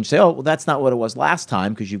change, say, oh, well, that's not what it was last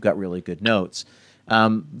time, because you've got really good notes.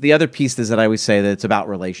 The other piece is that I always say that it's about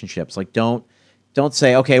relationships. Like, don't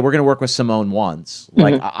say, okay, we're going to work with Simone once.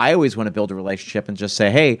 Like, I always want to build a relationship and just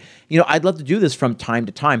say, hey, I'd love to do this from time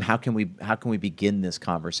to time. How can we begin this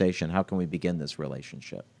conversation? How can we begin this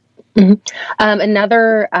relationship?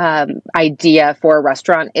 Another idea for a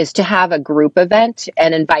restaurant is to have a group event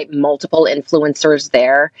and invite multiple influencers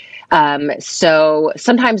there. So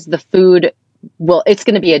sometimes the food it's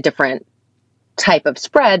going to be a different type of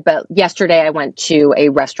spread. But yesterday I went to a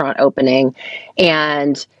restaurant opening,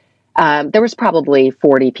 and there was probably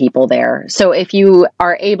 40 people there. So if you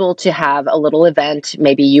are able to have a little event,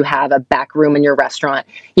 maybe you have a back room in your restaurant,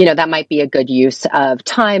 that might be a good use of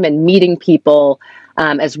time and meeting people,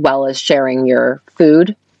 as well as sharing your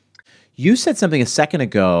food. You said something a second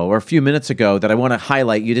ago or a few minutes ago that I want to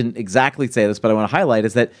highlight. You didn't exactly say this, but I want to highlight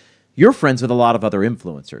is that you're friends with a lot of other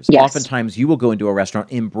influencers. Yes. Oftentimes you will go into a restaurant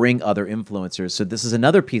and bring other influencers. So this is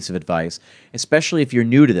another piece of advice, especially if you're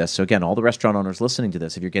new to this. So again, all the restaurant owners listening to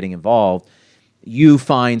this, if you're getting involved, you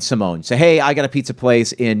find Simone. Say, hey, I got a pizza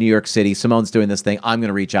place in New York City. Simone's doing this thing. I'm going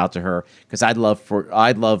to reach out to her because I'd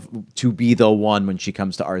love to be the one when she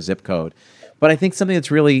comes to our zip code. But I think something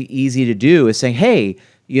that's really easy to do is saying, hey,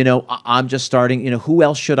 I'm just starting, who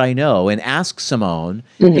else should I know? And ask Simone,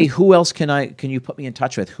 hey, who else can you put me in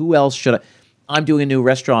touch with? Who else should I'm doing a new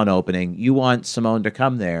restaurant opening. You want Simone to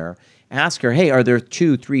come there. ask her, hey, are there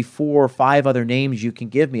 2, 3, 4, 5 other names you can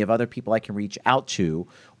give me of other people I can reach out to?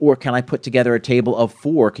 Or can I put together a table of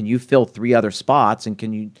 4? Can you fill 3 other spots? And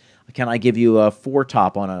can I give you a 4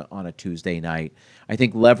 top on a Tuesday night? I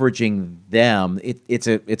think leveraging them, it's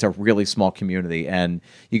a really small community, and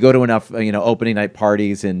you go to enough opening night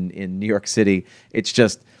parties in New York City. It's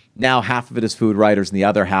just now half of it is food writers, and the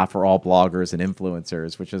other half are all bloggers and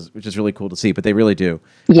influencers, which is really cool to see. But they really do,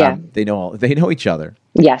 they know each other.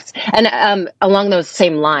 Yes, and along those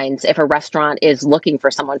same lines, if a restaurant is looking for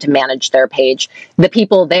someone to manage their page, the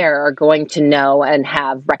people there are going to know and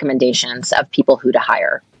have recommendations of people who to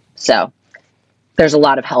hire. So there's a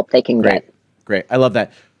lot of help they can get. Great. I love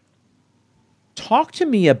that. Talk to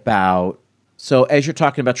me about, so as you're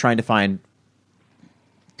talking about trying to find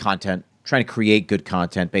content, trying to create good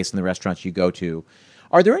content based on the restaurants you go to,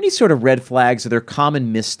 are there any sort of red flags? Are there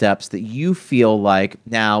common missteps that you feel like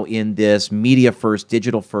now in this media first,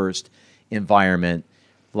 digital first environment,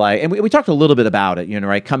 like, and we talked a little bit about it,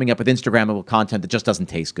 right? Coming up with Instagrammable content that just doesn't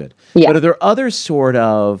taste good. Yeah. But are there other sort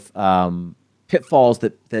of pitfalls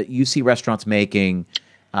that you see restaurants making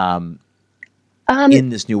in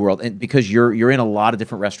this new world, and because you're in a lot of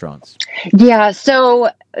different restaurants? Yeah. So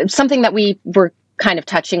something that we were kind of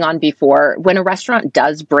touching on before, when a restaurant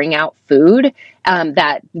does bring out food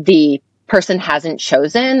that the person hasn't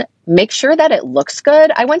chosen, make sure that it looks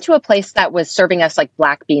good. I went to a place that was serving us like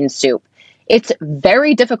black bean soup. It's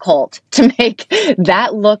very difficult to make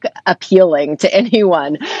that look appealing to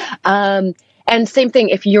anyone. And same thing,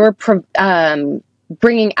 if you're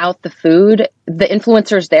bringing out the food, the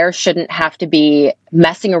influencers there shouldn't have to be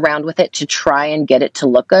messing around with it to try and get it to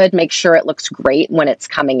look good. Make sure it looks great when it's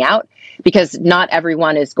coming out, because not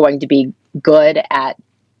everyone is going to be good at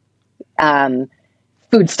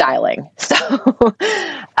food styling. So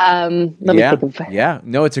let me think of it. Yeah,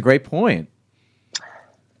 no, it's a great point.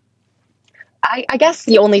 I guess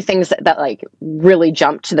the only things that like really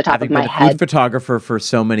jumped to the top of my head. Having been a food photographer for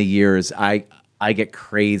so many years, I get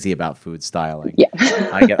crazy about food styling. Yeah.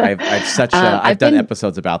 I've done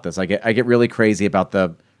episodes about this. I get really crazy about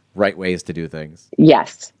the right ways to do things.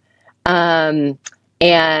 Yes. And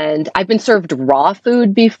I've been served raw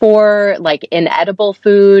food before, like inedible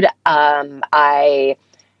food. I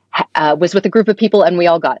was with a group of people and we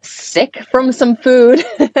all got sick from some food.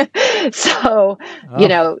 So,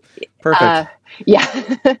 perfect.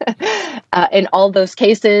 In all those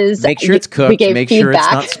cases, make sure it's cooked, make sure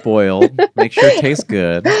it's not spoiled, make sure it tastes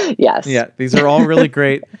good. Yes. Yeah. These are all really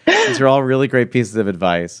great. These are all really great pieces of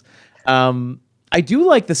advice. I do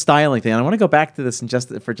like the styling thing. And I want to go back to this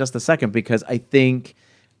for just a second, because I think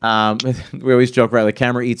we always joke, right? The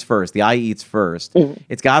camera eats first, the eye eats first. Mm-hmm.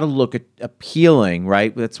 It's got to look appealing,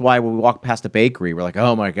 right? That's why when we walk past a bakery, we're like,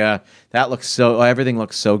 oh my God, everything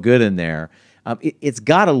looks so good in there. It's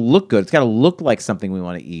got to look good. It's got to look like something we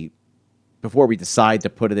want to eat before we decide to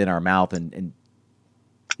put it in our mouth and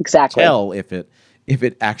exactly tell if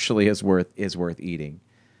it actually is worth eating.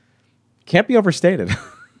 Can't be overstated.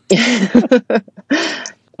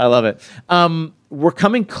 I love it. We're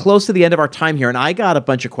coming close to the end of our time here, and I got a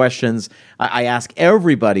bunch of questions I ask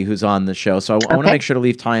everybody who's on the show, so I want to make sure to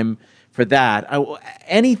leave time for that.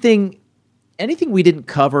 Anything we didn't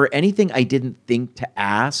cover, anything I didn't think to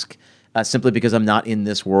ask, simply because I'm not in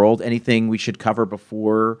this world, anything we should cover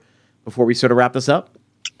before we sort of wrap this up?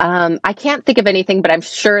 I can't think of anything, but I'm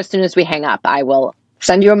sure as soon as we hang up, I will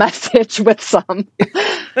send you a message with some.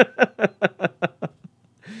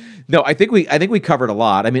 No, I think we covered a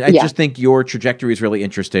lot. I mean, I just think your trajectory is really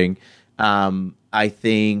interesting. I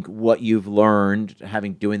think what you've learned,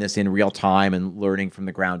 having doing this in real time and learning from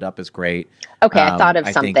the ground up, is great. Okay, I thought of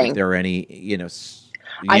something. I think if there are any,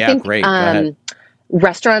 I think, great. Go ahead.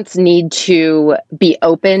 Restaurants need to be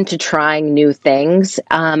open to trying new things.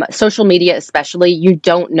 Social media, especially, you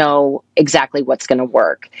don't know exactly what's going to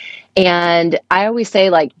work. And I always say,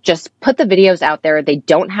 like, just put the videos out there. They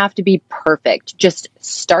don't have to be perfect. Just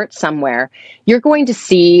start somewhere. You're going to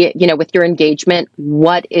see, with your engagement,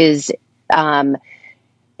 what is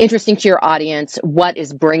interesting to your audience, what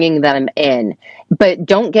is bringing them in. But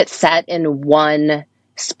don't get set in one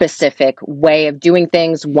specific way of doing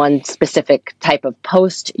things, one specific type of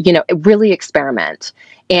post. Really experiment.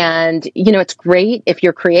 And, it's great if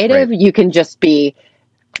you're creative, you can just be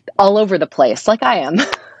all over the place like I am.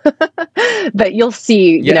 But you'll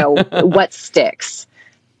see, what sticks.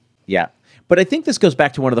 Yeah. But I think this goes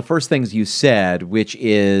back to one of the first things you said, which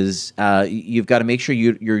is you've got to make sure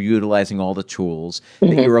you're utilizing all the tools,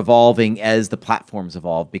 that you're evolving as the platforms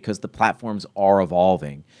evolve, because the platforms are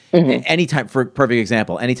evolving. Anytime, for a perfect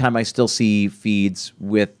example, anytime I still see feeds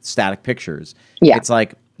with static pictures, it's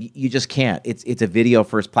like, You just can't. It's a video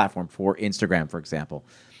first platform for Instagram, for example.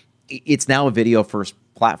 It's now a video first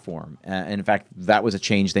platform. And in fact, that was a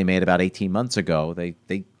change they made about 18 months ago.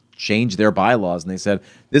 They changed their bylaws and they said,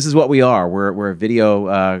 this is what we are. We're a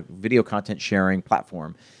video content sharing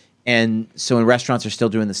platform. And so when restaurants are still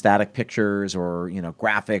doing the static pictures or,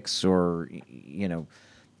 graphics or,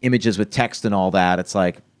 images with text and all that, it's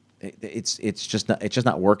like, it's just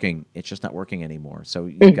not working. It's just not working anymore. So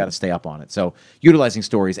you've got to stay up on it. So utilizing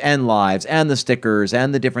stories and lives and the stickers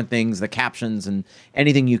and the different things, the captions and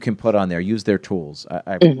anything you can put on there, use their tools.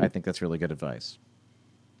 I think that's really good advice.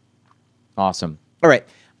 Awesome. All right.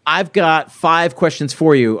 I've got 5 questions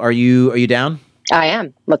for you. Are you down? I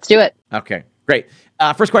am. Let's do it. Okay, great.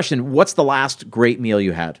 First question, what's the last great meal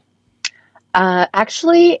you had?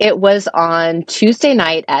 Actually, it was on Tuesday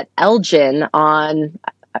night at Elgin on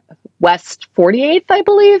West 48th, I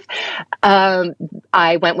believe.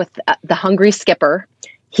 I went with the Hungry Skipper.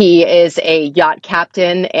 He is a yacht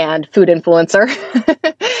captain and food influencer.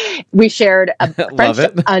 We shared a French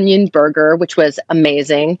onion burger, which was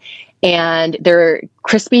amazing. And their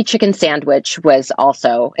crispy chicken sandwich was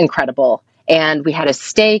also incredible. And we had a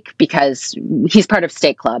steak because he's part of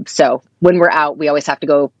Steak Club. So when we're out, we always have to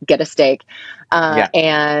go get a steak.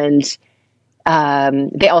 And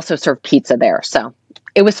they also serve pizza there. So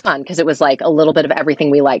it was fun because it was like a little bit of everything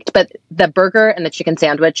we liked. But the burger and the chicken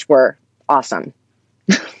sandwich were awesome.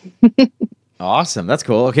 Awesome. That's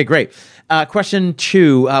cool. Okay, great. Question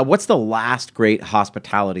 2. What's the last great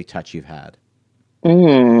hospitality touch you've had?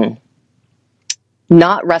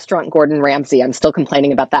 Not restaurant Gordon Ramsay. I'm still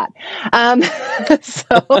complaining about that.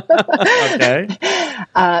 Okay.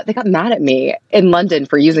 They got mad at me in London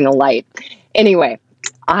for using a light. Anyway,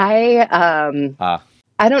 I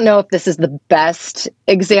don't know if this is the best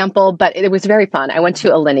example, but it was very fun. I went to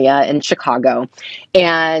Alinea in Chicago,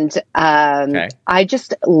 and I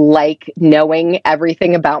just like knowing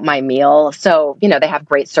everything about my meal. So, they have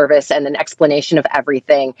great service and an explanation of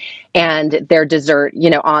everything, and their dessert,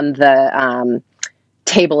 on the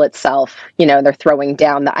table itself, they're throwing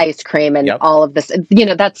down the ice cream and all of this,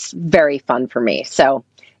 that's very fun for me. So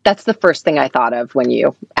that's the first thing I thought of when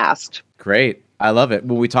you asked. Great. I love it.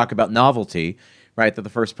 When we talk about novelty, right, that the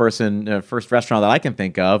first restaurant that I can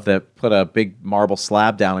think of that put a big marble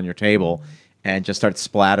slab down on your table and just start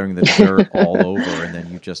splattering the dessert all over, and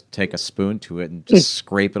then you just take a spoon to it and just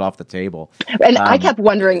scrape it off the table. And I kept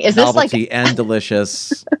wondering, is this novelty and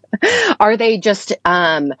delicious? Are they just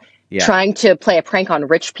trying to play a prank on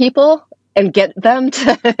rich people and get them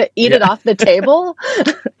to eat it off the table?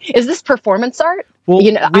 Is this performance art? Well,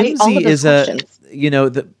 whimsy is questions.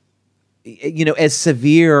 As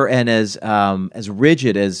severe and as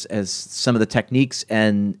rigid as some of the techniques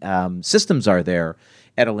and systems are there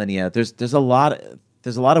at Alinea, there's a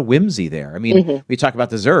lot of whimsy there. I mean, we talk about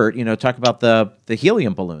dessert, talk about the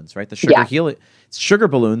helium balloons, right? The sugar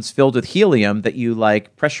balloons filled with helium that you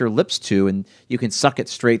press your lips to, and you can suck it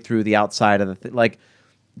straight through the outside of the thing.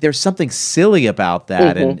 There's something silly about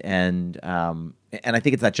that, and I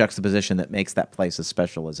think it's that juxtaposition that makes that place as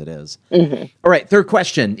special as it is. All right, third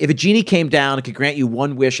question. If a genie came down and could grant you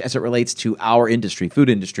one wish as it relates to our industry, food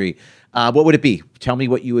industry, what would it be? Tell me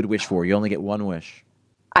what you would wish for. You only get one wish.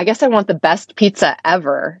 I guess I want the best pizza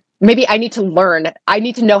ever. Maybe I need to learn. I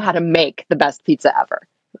need to know how to make the best pizza ever.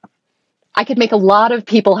 I could make a lot of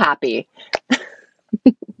people happy.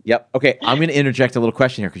 Yep. Okay, I'm going to interject a little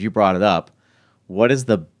question here because you brought it up. What is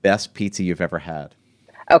the best pizza you've ever had?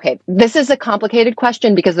 Okay, this is a complicated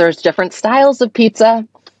question because there's different styles of pizza.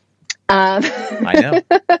 I know.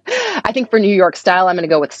 I think for New York style, I'm going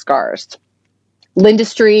to go with Scars.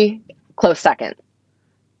 Lindustry, close second.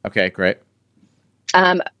 Okay, great.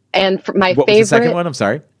 And for my what favorite, was the second one? I'm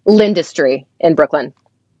sorry. Lindustry in Brooklyn.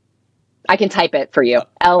 I can type it for you.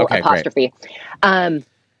 L apostrophe. Great.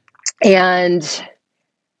 And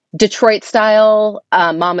Detroit style,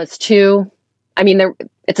 Mama's 2. I mean,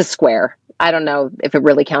 it's a square. I don't know if it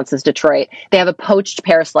really counts as Detroit. They have a poached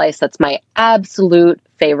pear slice. That's my absolute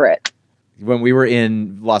favorite. When we were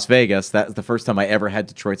in Las Vegas, that was the first time I ever had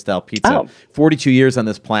Detroit-style pizza. 42 years on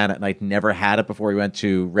this planet, and I'd never had it before we went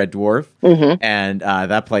to Red Dwarf. And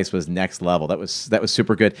that place was next level. That was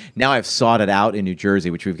super good. Now I've sought it out in New Jersey,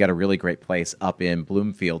 which we've got a really great place up in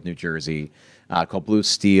Bloomfield, New Jersey, called Blue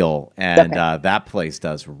Steel. And that place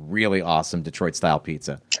does really awesome Detroit-style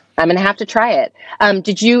pizza. I'm going to have to try it.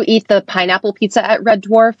 Did you eat the pineapple pizza at Red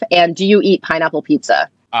Dwarf? And do you eat pineapple pizza?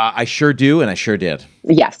 I sure do, and I sure did.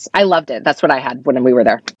 Yes, I loved it. That's what I had when we were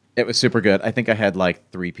there. It was super good. I think I had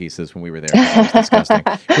 3 pieces when we were there. It was disgusting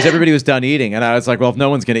because everybody was done eating, and I was like, "Well, if no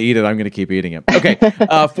one's going to eat it, I'm going to keep eating it." Okay.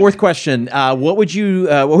 Fourth question: What would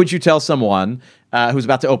you tell someone who's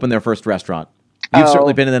about to open their first restaurant? You've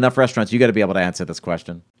certainly been in enough restaurants. You got to be able to answer this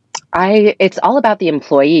question. It's all about the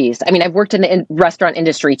employees. I mean, I've worked in the restaurant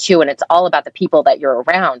industry too, and it's all about the people that you're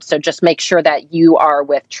around. So just make sure that you are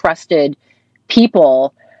with trusted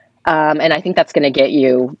people. And I think that's going to get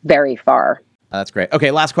you very far. That's great.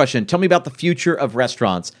 Okay, last question. Tell me about the future of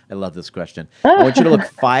restaurants. I love this question. I want you to look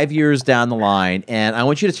 5 years down the line, and I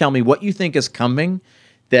want you to tell me what you think is coming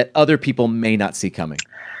that other people may not see coming.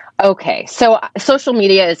 Okay, so social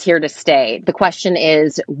media is here to stay. The question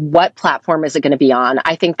is, what platform is it going to be on?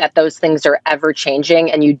 I think that those things are ever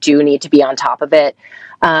changing, and you do need to be on top of it.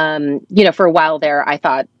 For a while there, I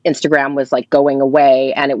thought Instagram was like going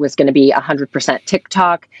away and it was going to be 100%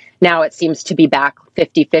 TikTok. Now it seems to be back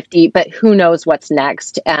 50-50, but who knows what's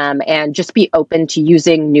next? And just be open to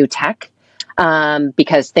using new tech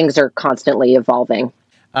because things are constantly evolving.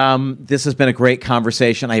 This has been a great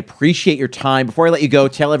conversation. I appreciate your time. Before I let you go,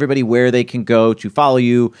 tell everybody where they can go to follow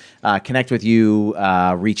you, connect with you,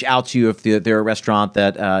 reach out to you if they're a restaurant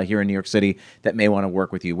that here in New York City that may want to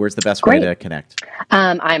work with you. Where's the best way to connect?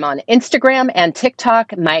 I'm on Instagram and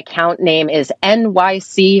TikTok. My account name is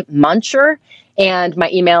NYC-Muncher, and my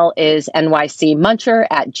email is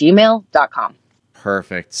nycmuncher@gmail.com.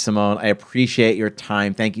 Perfect. Simone, I appreciate your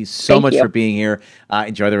time. Thank you so much for being here.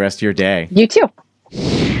 Enjoy the rest of your day. You too.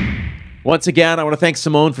 Once again, I want to thank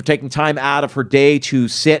Simone for taking time out of her day to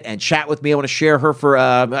sit and chat with me. I want to share her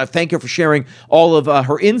thank her for sharing all of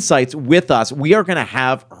her insights with us. We are going to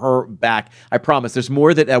have her back. I promise. There's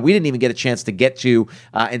more that we didn't even get a chance to get to,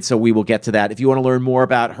 and so we will get to that. If you want to learn more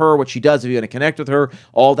about her, what she does, if you want to connect with her,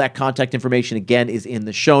 all that contact information, again, is in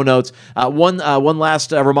the show notes. One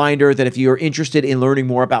last reminder that if you're interested in learning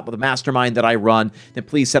more about the mastermind that I run, then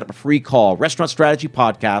please set up a free call,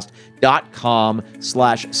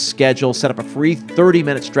 restaurantstrategypodcast.com/schedule. Set up a free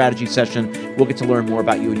 30-minute strategy session. We'll get to learn more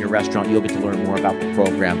about you and your restaurant. You'll get to learn more about the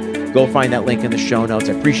program. Go find that link in the show notes.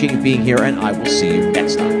 I appreciate you being here, and I will see you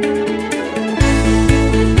next time.